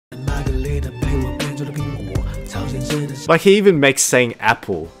Like he even makes saying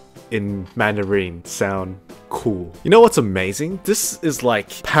apple in Mandarin sound cool. You know what's amazing? This is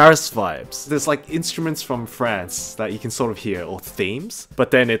like Paris vibes. There's like instruments from France that you can sort of hear, or themes,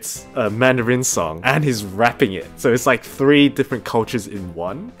 but then it's a Mandarin song and he's rapping it. So it's like 3 different cultures in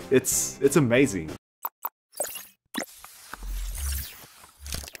one. It's amazing.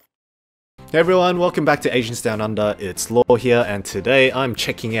 Hey everyone, welcome back to Asians Down Under. It's Law here, and today I'm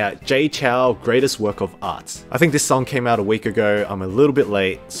checking out Jay Chou, Greatest Work of Art. I think this song came out a week ago. I'm a little bit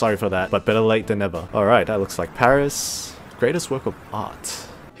late, sorry for that, but better late than never. Alright, that looks like Paris. Greatest Work of Art.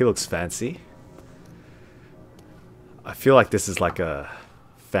 He looks fancy. I feel like this is like a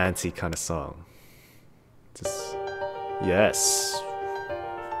fancy kind of song. Just... yes.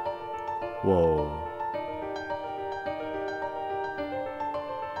 Whoa.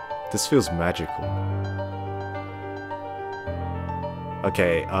 This feels magical.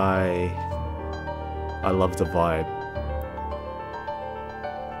 Okay, I love the vibe.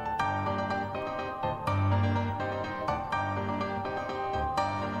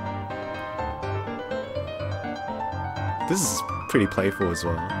 This is pretty playful as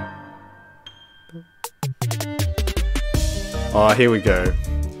well. Oh, here we go.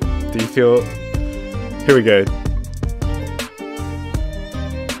 Do you feel... here we go.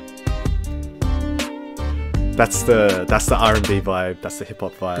 That's the R&B vibe, that's the hip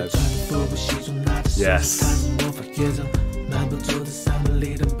hop vibe. Yes.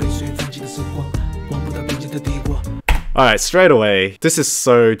 Alright, straight away, this is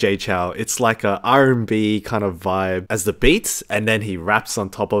so Jay Chou. It's like a R&B kind of vibe as the beat, and then he raps on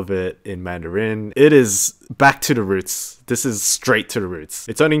top of it in Mandarin. It is back to the roots. This is straight to the roots.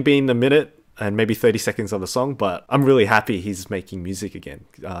 It's only been a minute and maybe 30 seconds of the song, but I'm really happy he's making music again.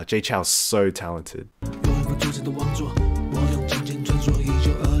 Jay Chou's so talented.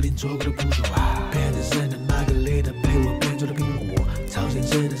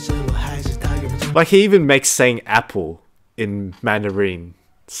 Like he even makes saying apple in Mandarin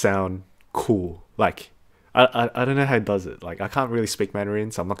sound cool. Like I don't know how he does it. Like I can't really speak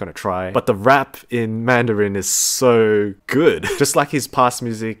Mandarin, so I'm not gonna try. But the rap in Mandarin is so good. Just like his past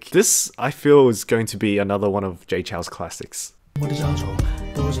music, this I feel is going to be another one of Jay Chou's classics.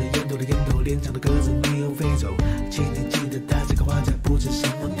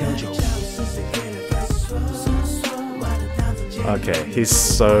 Okay, he's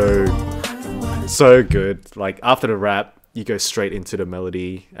so good. Like after the rap, you go straight into the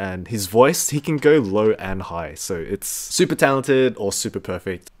melody, and his voice, he can go low and high, so it's super talented or super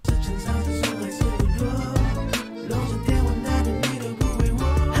perfect.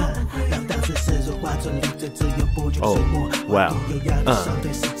 Oh, wow.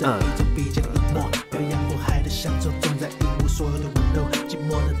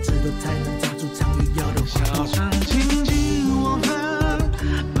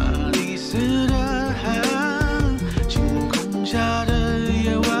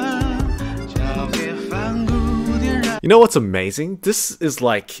 You know what's amazing? This is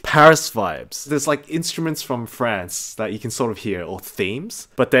like Paris vibes. There's like instruments from France that you can sort of hear, or themes,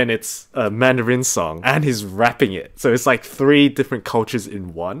 but then it's a Mandarin song and he's rapping it. So it's like 3 different cultures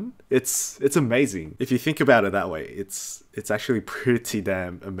in one. It's amazing. If you think about it that way, it's actually pretty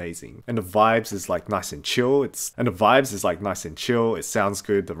damn amazing. And the vibes is like nice and chill. It sounds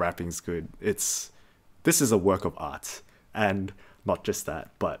good, the rapping's good. This is a work of art. And not just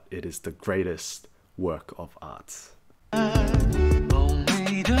that, but it is the greatest work of art.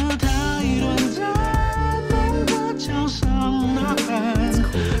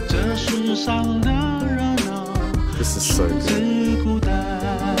 This is so good.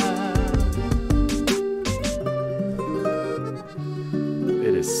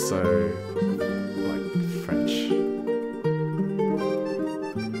 It is so like French.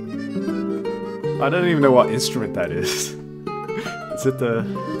 I don't even know what instrument that is. Is it the...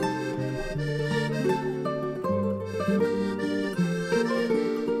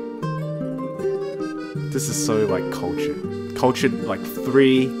 This is so like cultured, like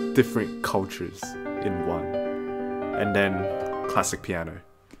 3 different cultures in one, and then classic piano.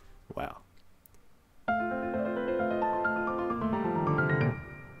 Wow.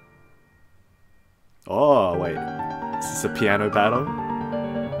 Oh wait, is this a piano battle?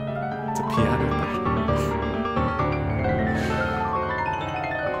 It's a piano battle.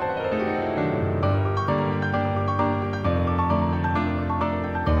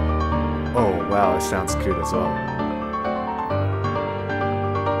 Oh wow, it sounds good as well.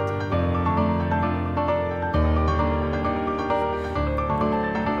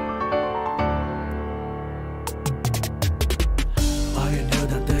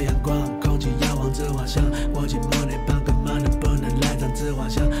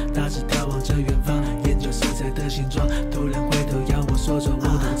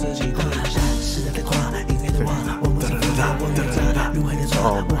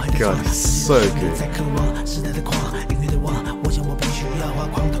 Oh my god, he's so good.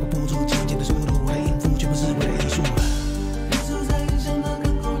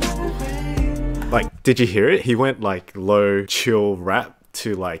 Like, did you hear it? He went like low, chill rap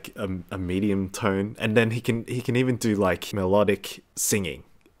to like a medium tone, and then he can even do like melodic singing.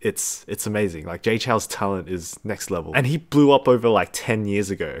 It's amazing. Like, Jay Chou's talent is next level, and he blew up over like 10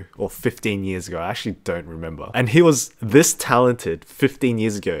 years ago or 15 years ago. I actually don't remember. And he was this talented 15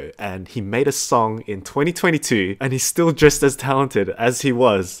 years ago, and he made a song in 2022, and he's still just as talented as he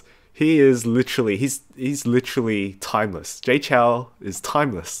was. He is literally, he's literally timeless. Jay Chou is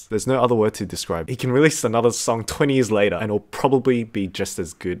timeless. There's no other word to describe. He can release another song 20 years later and it'll probably be just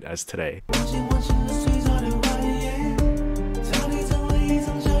as good as today.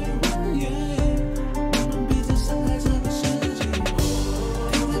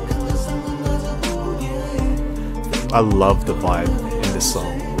 I love the vibe in this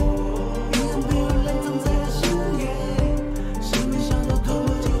song.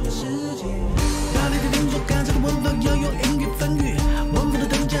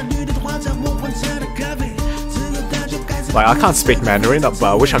 Like, I can't speak Mandarin, but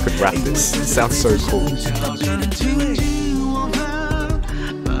I wish I could rap this. It sounds so cool. It's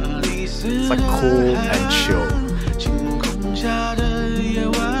like cool and chill.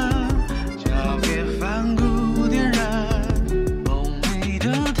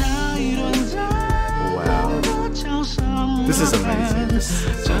 Wow. This is amazing. This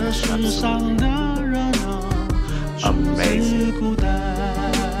is amazing.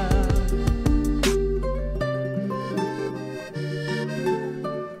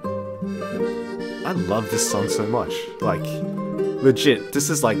 I love this song so much. Like, legit, this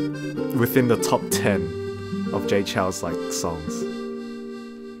is like within the top 10 of Jay Chou's like songs.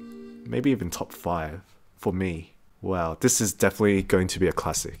 Maybe even top 5 for me. Wow, this is definitely going to be a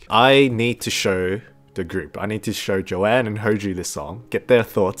classic. I need to show the group. I need to show Joanne and Hoju this song, get their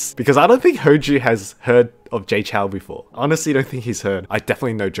thoughts, because I don't think Hoju has heard of Jay Chou before. Honestly, don't think he's heard. I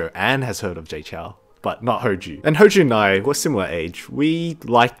definitely know Joanne has heard of Jay Chou, but not Hoju. And Hoju and I, we're similar age. We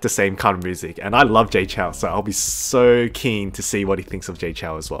like the same kind of music, and I love Jay Chou, so I'll be so keen to see what he thinks of Jay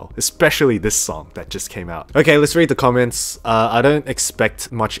Chou as well. Especially this song that just came out. Okay, let's read the comments. I don't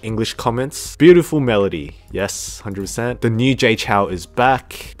expect much English comments. Beautiful melody. Yes, 100%. The new Jay Chou is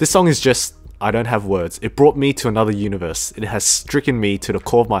back. This song is just, I don't have words. It brought me to another universe. It has stricken me to the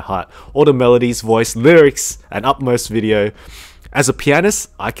core of my heart. All the melodies, voice, lyrics, and utmost video. As a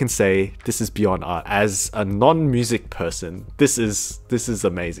pianist, I can say this is beyond art. As a non-music person, this is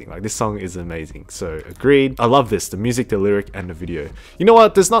amazing. Like, this song is amazing. So, agreed. I love this, the music, the lyric, and the video. You know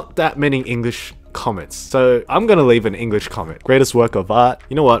what? There's not that many English comments, so I'm gonna leave an English comment. Greatest work of art.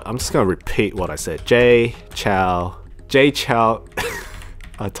 You know what? I'm just gonna repeat what I said. Jay Chou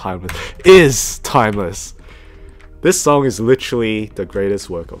timeless. Is timeless. This song is literally the greatest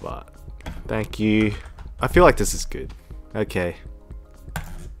work of art. Thank you. I feel like this is good. Okay.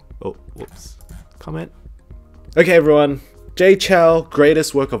 Oh, whoops. Comment. Okay, everyone. Jay Chou,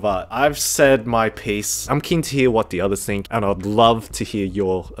 greatest work of art. I've said my piece. I'm keen to hear what the others think, and I'd love to hear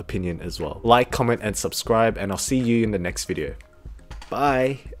your opinion as well. Like, comment, and subscribe, and I'll see you in the next video.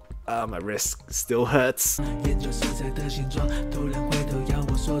 Bye. My wrist still hurts.